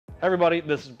Hi everybody,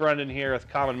 this is Brendan here with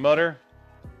Common Motor.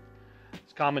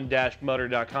 It's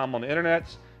common-motor.com on the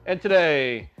internet. And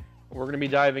today we're going to be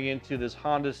diving into this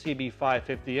Honda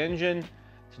CB550 engine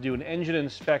to do an engine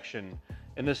inspection.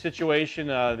 In this situation,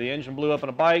 the engine blew up on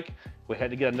a bike. We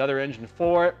had to get another engine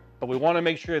for it, but we want to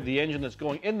make sure the engine that's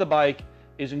going in the bike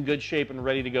is in good shape and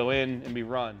ready to go in and be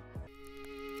run.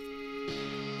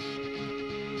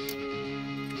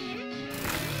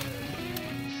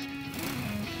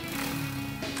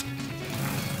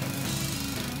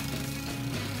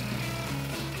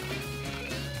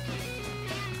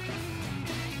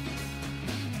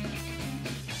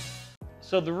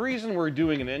 So the reason we're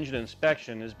doing an engine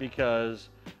inspection is because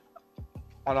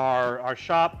on our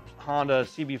shop Honda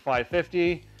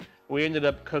CB550, we ended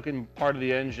up cooking part of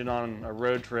the engine on a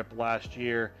road trip last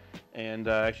year, and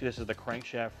actually this is the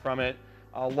crankshaft from it.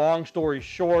 Long story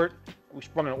short, we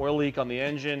sprung an oil leak on the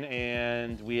engine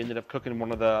and we ended up cooking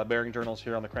one of the bearing journals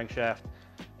here on the crankshaft,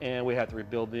 and we had to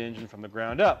rebuild the engine from the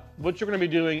ground up, which we're going to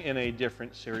be doing in a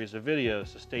different series of videos,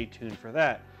 so stay tuned for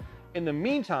that. In the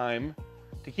meantime,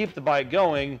 to keep the bike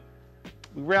going,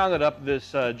 we rounded up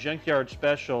this junkyard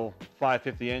special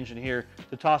 550 engine here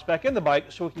to toss back in the bike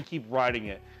so we can keep riding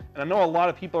it. And I know a lot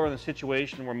of people are in a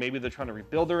situation where maybe they're trying to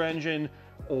rebuild their engine,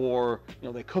 or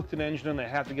they cooked an engine and they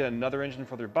have to get another engine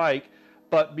for their bike.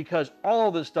 But because all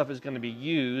of this stuff is going to be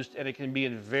used and it can be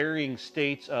in varying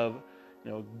states of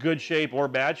good shape or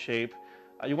bad shape,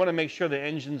 you want to make sure the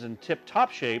engine's in tip-top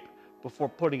shape before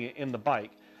putting it in the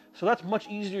bike. So that's much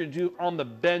easier to do on the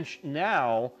bench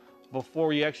now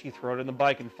before you actually throw it in the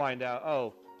bike and find out,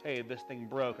 oh, hey, this thing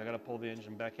broke, I got to pull the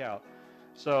engine back out.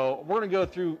 So we're going to go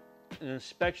through an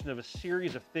inspection of a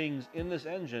series of things in this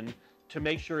engine to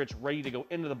make sure it's ready to go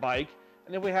into the bike.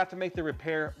 And if we have to make the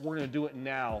repair, we're going to do it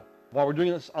now. While we're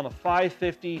doing this on the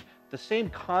 550, the same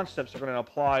concepts are going to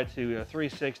apply to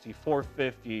 360,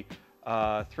 450,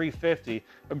 350,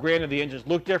 but granted the engines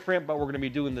look different, but we're going to be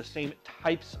doing the same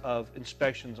types of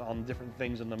inspections on different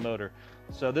things in the motor.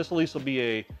 So this at least will be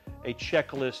a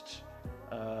checklist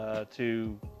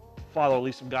to follow, at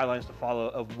least some guidelines to follow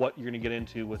of what you're going to get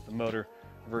into with the motor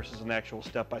versus an actual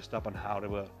step-by-step on how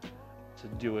to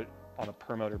do it on a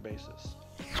per motor basis.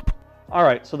 All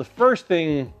right, so the first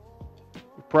thing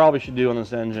you probably should do on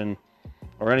this engine,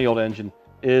 or any old engine,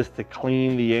 is to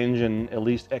clean the engine at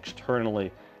least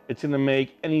externally. It's going to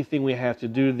make anything we have to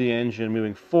do to the engine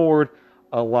moving forward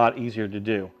a lot easier to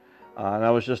do. And I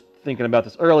was just thinking about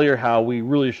this earlier, how we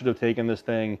really should have taken this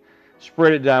thing,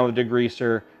 sprayed it down with a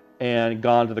degreaser, and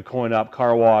gone to the coin-op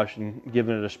car wash and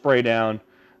given it a spray down.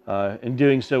 In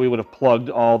doing so, we would have plugged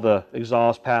all the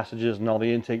exhaust passages and all the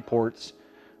intake ports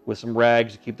with some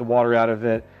rags to keep the water out of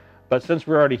it. But since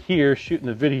we're already here shooting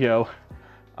the video,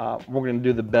 we're going to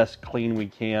do the best clean we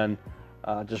can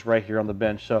just right here on the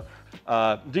bench. So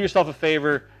do yourself a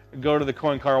favor, go to the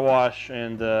coin car wash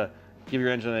and give your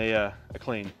engine a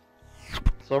clean.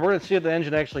 So we're going to see if the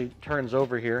engine actually turns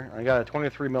over here. I got a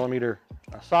 23mm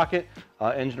socket.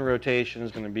 Engine rotation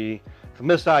is going to be from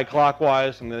this side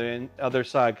clockwise and the other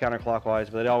side counterclockwise,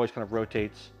 but it always kind of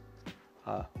rotates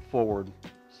forward.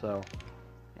 So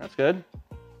that's good.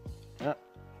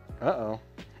 Uh-oh.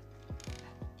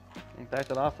 Back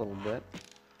it off a little bit.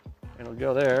 It'll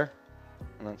go there,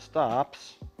 and then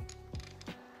stops,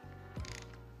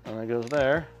 and then it goes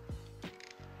there,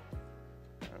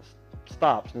 and it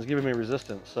stops, and it's giving me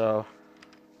resistance. So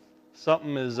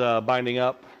something is binding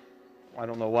up. I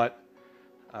don't know what.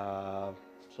 So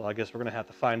I guess we're gonna have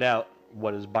to find out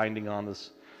what is binding on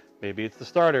this. Maybe it's the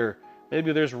starter.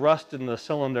 Maybe there's rust in the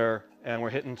cylinder, and we're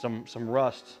hitting some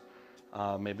rust.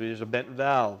 Maybe there's a bent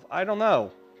valve. I don't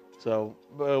know. So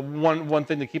one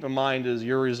thing to keep in mind is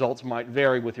your results might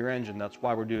vary with your engine. That's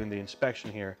why we're doing the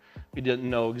inspection here. We didn't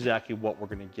know exactly what we're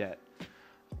going to get.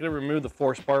 I'm going to remove the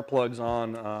 4 spark plugs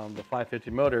on the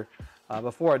 550 motor.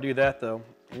 Before I do that though,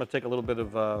 I'm going to take a little bit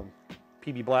of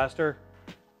PB Blaster.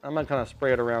 I'm going to kind of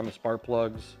spray it around the spark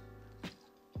plugs.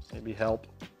 Maybe help,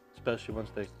 especially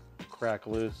once they crack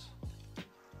loose.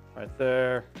 Right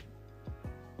there.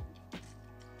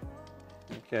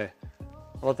 Okay.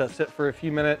 I'll let that sit for a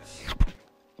few minutes.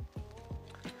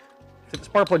 Take the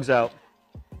spark plugs out.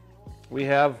 We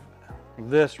have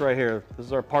this right here. This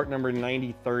is our part number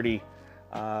 9030.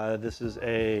 This is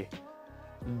a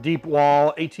deep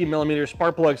wall 18mm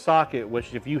spark plug socket,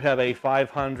 which if you have a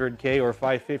 500K or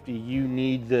 550, you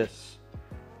need this.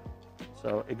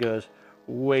 So it goes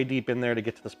way deep in there to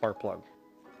get to the spark plug.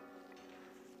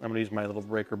 I'm going to use my little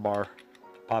breaker bar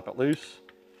to pop it loose.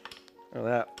 Look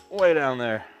at that, way down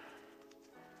there.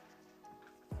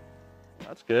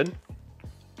 That's good.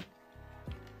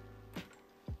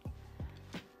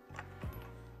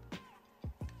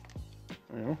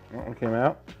 That one came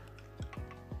out.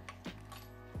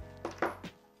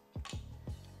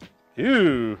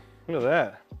 Ew, look at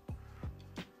that.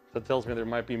 That tells me there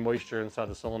might be moisture inside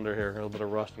the cylinder here, a little bit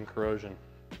of rust and corrosion.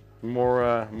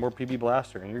 More PB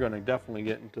blaster, and you're going to definitely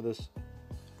get into this.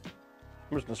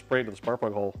 I'm just going to spray it to the spark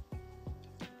plug hole.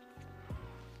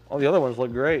 All the other ones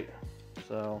look great,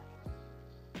 so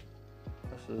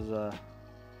this is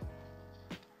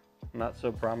not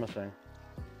so promising.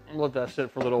 We'll let that sit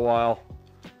for a little while,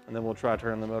 and then we'll try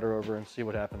turning the motor over and see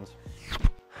what happens.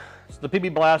 So the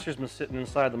PB blaster's been sitting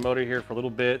inside the motor here for a little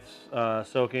bit,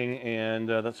 soaking, and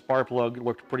that spark plug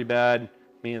looked pretty bad,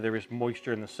 meaning there was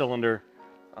moisture in the cylinder.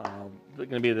 It's going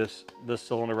to be this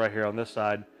cylinder right here on this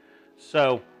side.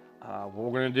 So what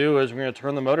we're going to do is we're going to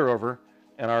turn the motor over,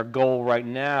 and our goal right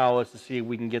now is to see if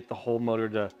we can get the whole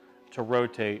motor to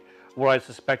rotate. What I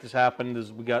suspect has happened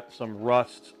is we got some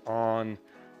rust on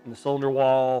the cylinder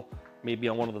wall, maybe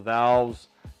on one of the valves,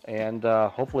 and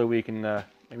hopefully we can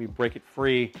maybe break it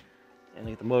free and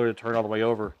get the motor to turn all the way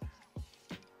over.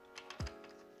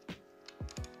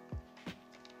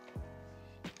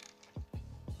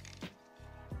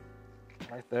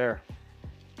 Right there.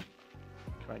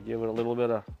 Can I give it a little bit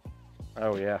of,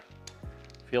 oh yeah,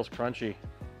 feels crunchy.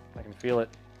 I can feel it.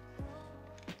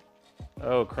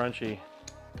 Oh, crunchy.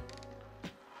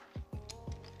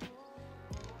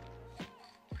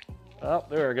 Oh,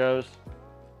 there it goes.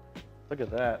 Look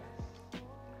at that.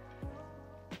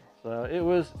 So it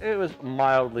was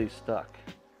mildly stuck.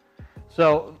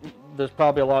 So there's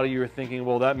probably a lot of you are thinking,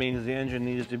 well, that means the engine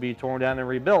needs to be torn down and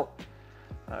rebuilt.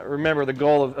 Remember, the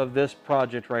goal of this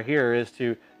project right here is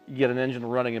to get an engine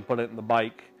running and put it in the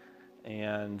bike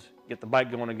and get the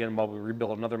bike going again while we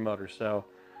rebuild another motor. So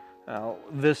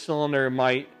this cylinder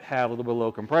might have a little bit of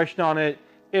low compression on it.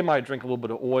 It might drink a little bit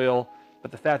of oil,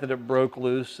 but the fact that it broke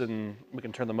loose and we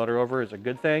can turn the motor over is a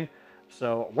good thing.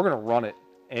 So we're going to run it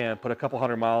and put a couple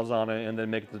hundred miles on it and then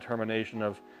make a determination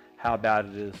of how bad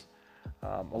it is.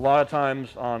 A lot of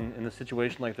times in a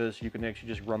situation like this, you can actually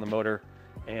just run the motor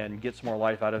and get some more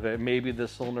life out of it. Maybe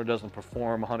this cylinder doesn't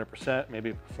perform 100%, maybe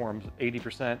it performs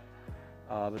 80%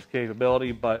 of its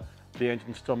capability, but the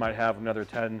engine still might have another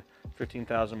 10,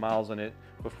 15,000 miles in it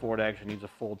before it actually needs a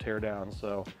full tear down.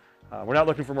 So we're not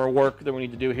looking for more work that we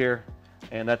need to do here,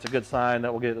 and that's a good sign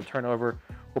that we'll get it to turn over.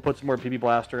 We'll put some more PB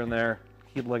blaster in there,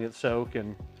 keep letting it soak,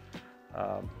 and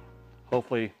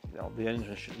hopefully the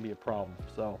engine shouldn't be a problem.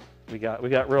 So we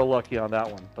got real lucky on that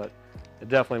one, but it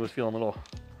definitely was feeling a little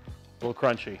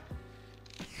crunchy.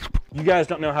 You guys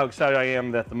don't know how excited I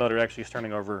am that the motor actually is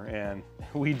turning over, and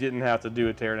we didn't have to do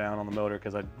a tear down on the motor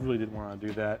because I really didn't want to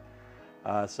do that.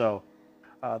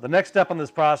 The next step on this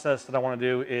process that I want to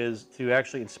do is to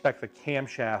actually inspect the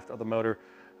camshaft of the motor.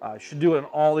 I should do it in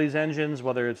all these engines,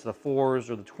 whether it's the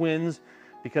 4s or the twins,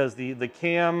 because the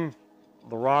cam,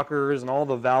 the rockers, and all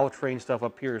the valve train stuff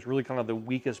up here is really kind of the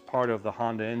weakest part of the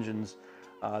Honda engines.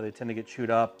 They tend to get chewed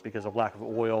up because of lack of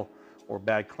oil or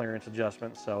bad clearance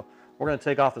adjustments. So we're going to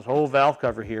take off this whole valve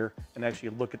cover here and actually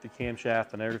look at the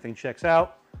camshaft, and everything checks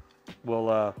out.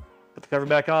 We'll put the cover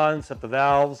back on, set the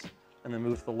valves, and then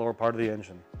move to the lower part of the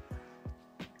engine.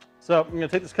 So I'm going to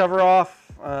take this cover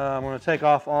off. I'm going to take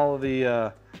off all of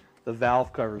the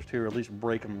valve covers too, or at least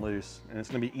break them loose. And it's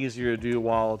going to be easier to do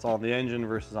while it's on the engine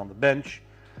versus on the bench.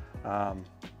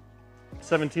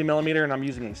 17 millimeter, and I'm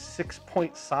using a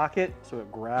 6-point socket, so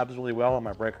it grabs really well on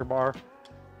my breaker bar,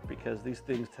 because these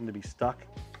things tend to be stuck.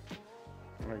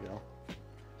 There we go.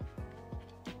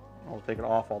 I'll take it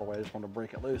off all the way. I just want to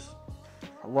break it loose.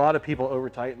 A lot of people over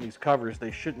tighten these covers.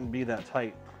 They shouldn't be that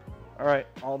tight. All right,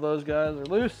 all those guys are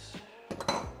loose.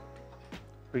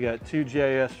 We got 2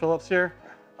 GIS Phillips here.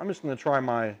 I'm just going to try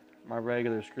my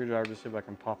regular screwdriver to see if I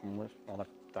can pop them loose. Oh,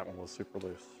 that one was super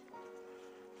loose.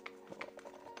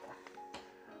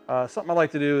 Something I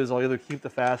like to do is I'll either keep the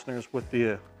fasteners with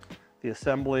the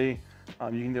assembly.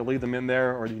 You can either leave them in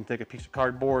there, or you can take a piece of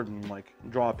cardboard and like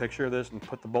draw a picture of this and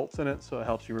put the bolts in it, so it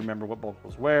helps you remember what bolt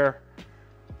goes where.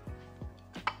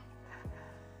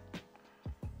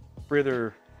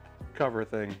 Breather cover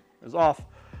thing is off.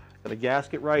 Got a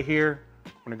gasket right here.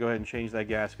 I'm going to go ahead and change that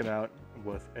gasket out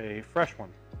with a fresh one.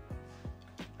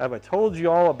 Have I told you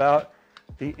all about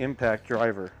the impact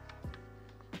driver?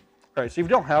 All right, so if you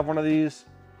don't have one of these,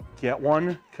 get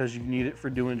one, because you need it for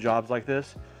doing jobs like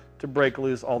this to break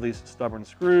loose all these stubborn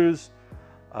screws.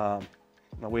 Now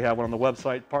we have one on the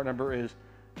website. Part number is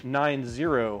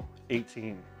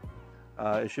 9018.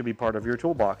 It should be part of your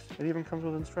toolbox. It even comes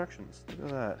with instructions.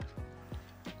 Look at that.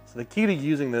 So the key to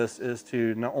using this is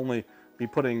to not only be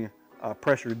putting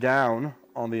pressure down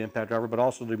on the impact driver, but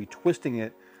also to be twisting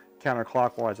it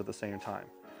counterclockwise at the same time.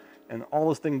 And all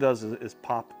this thing does is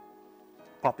pop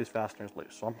these fasteners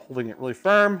loose. So I'm holding it really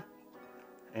firm,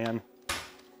 and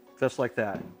just like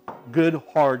that. Good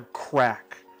hard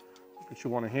crack. That's what you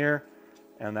want to hear.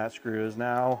 And that screw is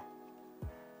now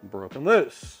broken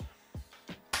loose.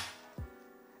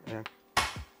 And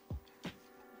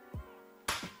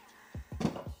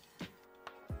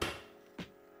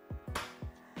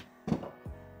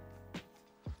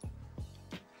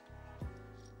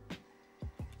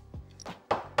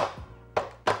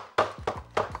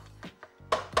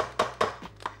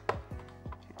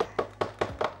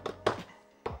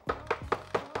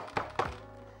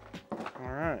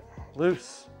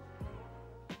loose.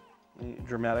 You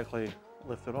dramatically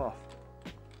lift it off.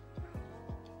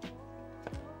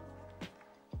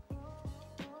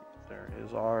 There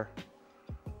is our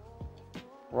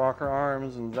rocker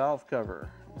arms and valve cover,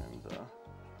 and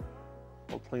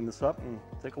we'll clean this up and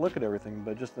take a look at everything.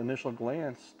 But just the initial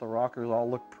glance, the rockers all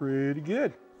look pretty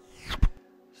good.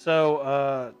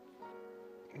 So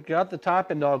got the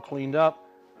top end all cleaned up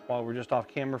while we're just off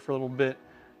camera for a little bit.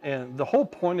 And the whole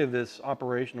point of this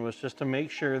operation was just to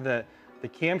make sure that the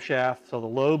camshaft, so the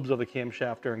lobes of the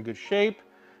camshaft, are in good shape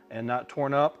and not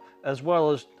torn up, as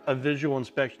well as a visual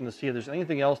inspection to see if there's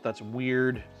anything else that's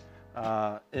weird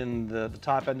in the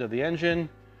top end of the engine.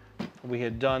 We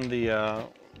had done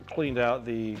cleaned out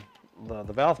the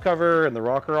valve cover and the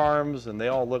rocker arms, and they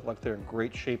all look like they're in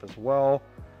great shape as well.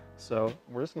 So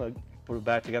we're just gonna put it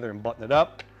back together and button it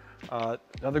up.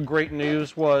 Another great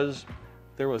news was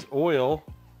there was oil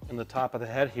in the top of the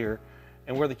head here,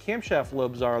 and where the camshaft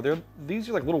lobes are, these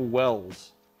are like little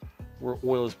wells where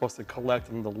oil is supposed to collect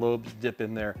and the lobes dip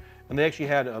in there, and they actually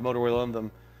had a motor oil in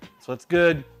them, so it's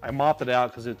good. I mopped it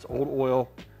out because it's old oil,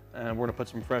 and we're gonna put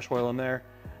some fresh oil in there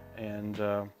and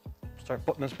start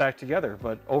putting this back together.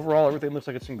 But overall, everything looks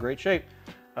like it's in great shape.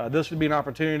 This would be an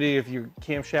opportunity if your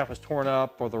camshaft was torn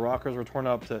up or the rockers were torn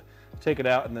up to take it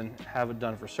out and then have it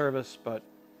done for service, but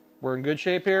we're in good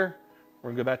shape here.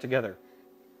 We're gonna go back together.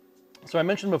 So I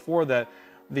mentioned before that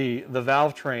the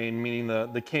valve train, meaning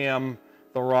the cam,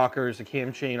 the rockers, the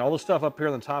cam chain, all the stuff up here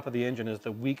on the top of the engine is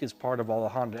the weakest part of all the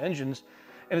Honda engines.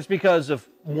 And it's because of,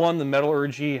 one, the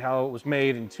metallurgy, how it was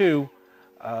made, and two,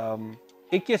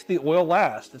 it gets the oil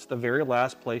last. It's the very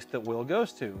last place that oil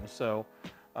goes to. So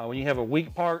when you have a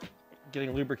weak part,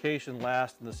 getting lubrication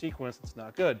last in the sequence, it's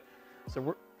not good.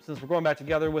 So since we're going back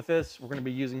together with this, we're gonna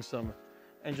be using some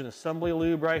engine assembly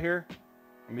lube right here.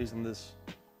 I'm using this,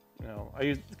 I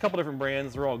use a couple different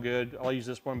brands. They're all good. I'll use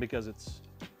this one because it's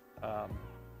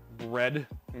red.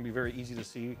 It's gonna be very easy to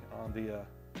see on the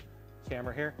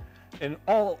camera here. And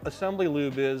all assembly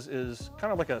lube is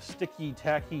kind of like a sticky,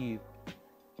 tacky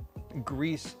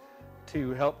grease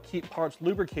to help keep parts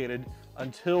lubricated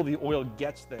until the oil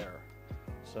gets there.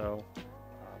 So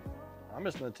I'm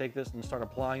just gonna take this and start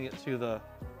applying it to the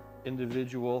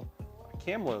individual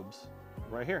cam lobes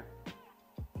right here.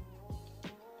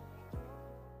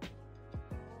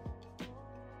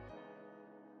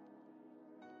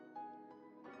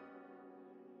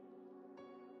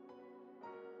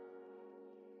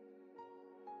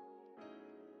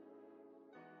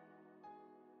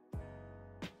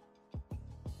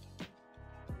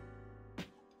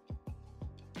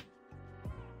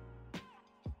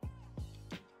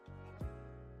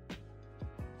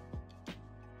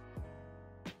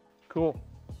 Cool,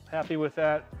 happy with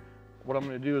that. What I'm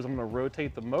gonna do is I'm gonna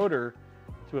rotate the motor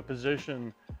to a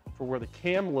position for where the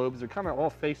cam lobes are kind of all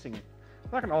facing,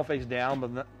 not gonna all face down,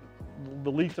 but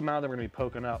the least amount of them are gonna be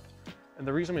poking up. And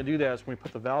the reason we do that is when we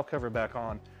put the valve cover back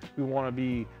on, we wanna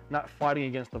be not fighting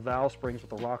against the valve springs with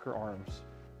the rocker arms.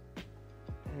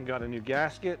 We got a new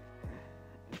gasket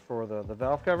for the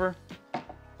valve cover.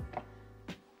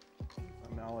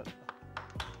 Mallet.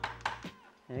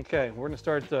 Okay, we're gonna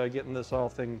start getting this all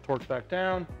thing torqued back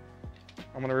down.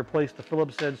 I'm gonna replace the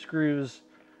Phillips head screws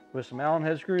with some Allen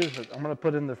head screws, but I'm gonna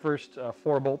put in the first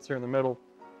 4 bolts here in the middle,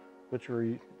 which were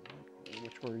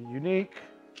unique.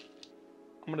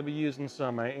 I'm gonna be using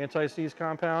some anti-seize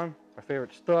compound, my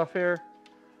favorite stuff here.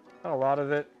 Not a lot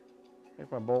of it.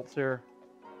 Here's my bolts here.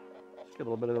 Just get a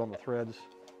little bit of it on the threads.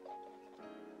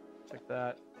 Like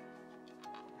that.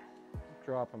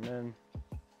 Drop them in.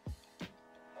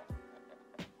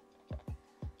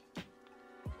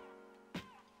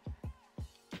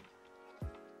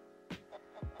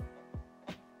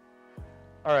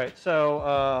 All right,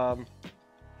 so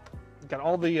got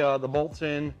all the bolts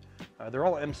in. They're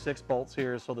all M6 bolts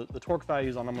here, so the torque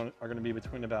values on them are going to be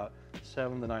between about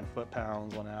 7 to 9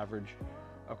 foot-pounds on average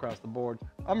across the board.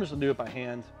 I'm just going to do it by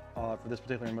hand for this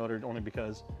particular motor, only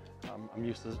because I'm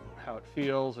used to how it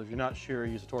feels. If you're not sure,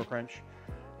 use a torque wrench.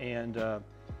 And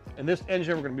In this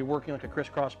engine, we're going to be working like a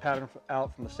crisscross pattern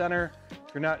out from the center.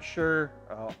 If you're not sure,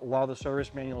 a lot of the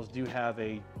service manuals do have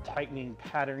a tightening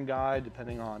pattern guide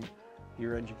depending on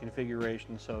your engine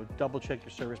configuration. So double check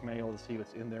your service manual to see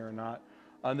what's in there or not.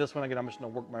 On this one, again, I'm just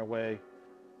going to work my way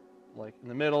like in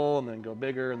the middle and then go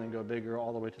bigger and then go bigger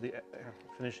all the way to the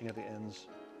finishing at the ends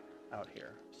out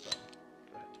here. So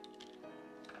go ahead.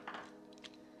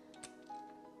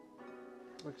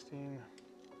 16.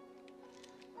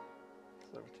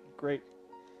 17. Great.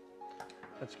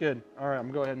 That's good. All right, I'm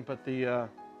gonna go ahead and put the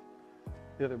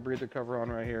other breather cover on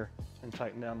right here and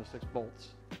tighten down the 6 bolts.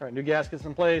 All right, new gasket's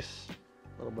in place.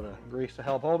 A little bit of grease to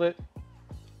help hold it.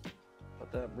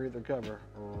 Put that breather cover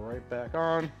right back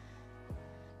on.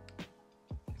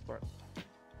 Start.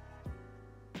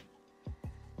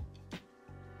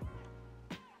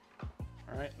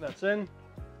 All right, that's in.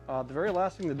 The very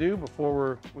last thing to do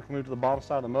before we can move to the bottom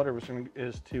side of the motor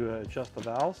is to adjust the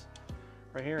valves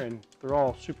right here, and they're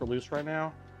all super loose right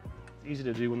now. It's easy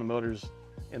to do when the motor's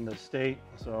in this state.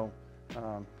 So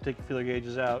take your feeler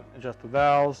gauges out, adjust the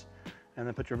valves, and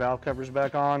then put your valve covers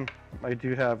back on. I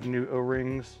do have new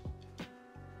O-rings.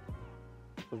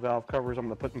 The valve covers I'm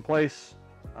going to put in place.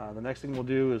 The next thing we'll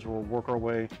do is we'll work our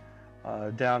way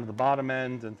down to the bottom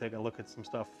end and take a look at some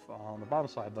stuff on the bottom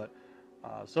side. But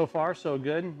so far, so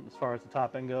good. As far as the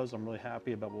top end goes, I'm really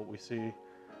happy about what we see,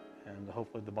 and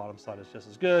hopefully the bottom side is just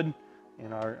as good.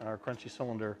 And our crunchy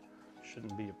cylinder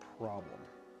shouldn't be a problem.